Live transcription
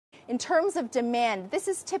In terms of demand, this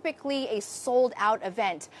is typically a sold-out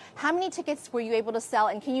event. How many tickets were you able to sell,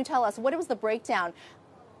 and can you tell us what was the breakdown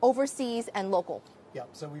overseas and local? Yeah,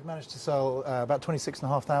 so we've managed to sell about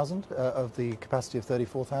 26,500 of the capacity of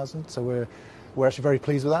 34,000. So we're actually very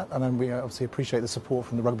pleased with that, and then we obviously appreciate the support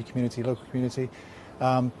from the rugby community, local community.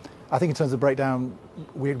 I think in terms of breakdown,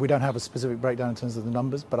 we don't have a specific breakdown in terms of the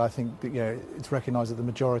numbers, but I think that, it's recognised that the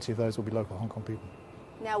majority of those will be local Hong Kong people.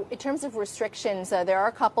 Now, in terms of restrictions, there are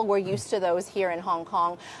a couple. We're used to those here in Hong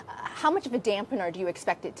Kong. How much of a dampener do you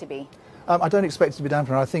expect it to be? I don't expect it to be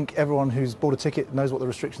dampener. I think everyone who's bought a ticket knows what the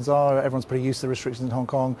restrictions are. Everyone's pretty used to the restrictions in Hong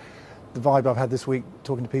Kong. The vibe I've had this week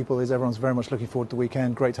talking to people is everyone's very much looking forward to the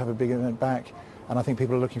weekend. Great to have a big event back, and I think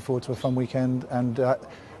people are looking forward to a fun weekend. And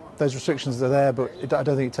those restrictions are there, but I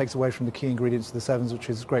don't think it takes away from the key ingredients of the Sevens, which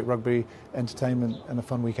is great rugby, entertainment, and a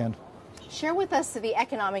fun weekend. Share with us the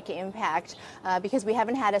economic impact, because we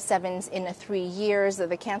haven't had a Sevens in 3 years, the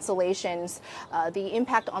cancellations, the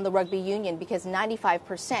impact on the rugby union, because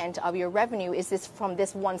 95% of your revenue is from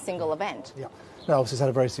this one single event. Yeah, no, obviously it's had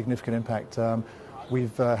a very significant impact.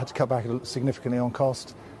 We've had to cut back significantly on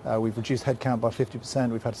cost. We've reduced headcount by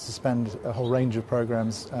 50%. We've had to suspend a whole range of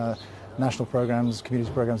programs, national programs,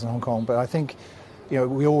 community programs in Hong Kong. But I think,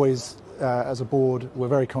 we always, as a board, we're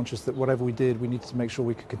very conscious that whatever we did, we needed to make sure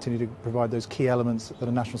we could continue to provide those key elements that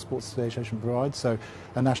a National Sports Association provides. So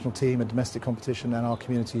a national team, a domestic competition, and our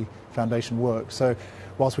community foundation work. So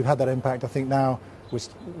whilst we've had that impact, I think now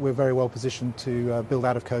we're very well positioned to build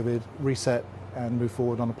out of COVID, reset, and move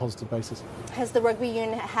forward on a positive basis. Has the rugby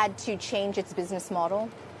union had to change its business model?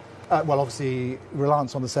 Well, obviously,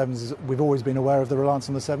 reliance on the Sevens, we've always been aware of the reliance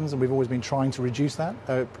on the Sevens, and we've always been trying to reduce that,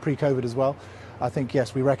 pre-COVID as well. I think,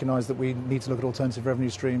 yes, we recognise that we need to look at alternative revenue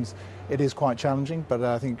streams. It is quite challenging, but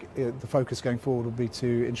I think the focus going forward will be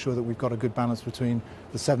to ensure that we've got a good balance between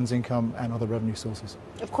the Sevens income and other revenue sources.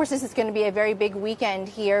 Of course, this is going to be a very big weekend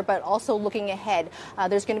here, but also looking ahead,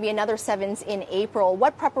 there's going to be another Sevens in April.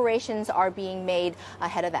 What preparations are being made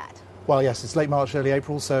ahead of that? Well, yes, it's late March, early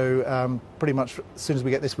April, so pretty much as soon as we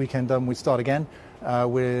get this weekend done, we start again.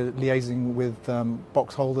 We're liaising with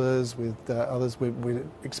box holders, with others. We're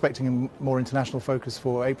expecting a more international focus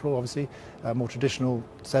for April, obviously, more traditional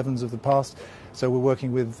Sevens of the past. So we're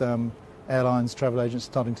working with airlines, travel agents,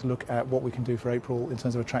 starting to look at what we can do for April in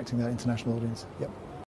terms of attracting that international audience. Yep.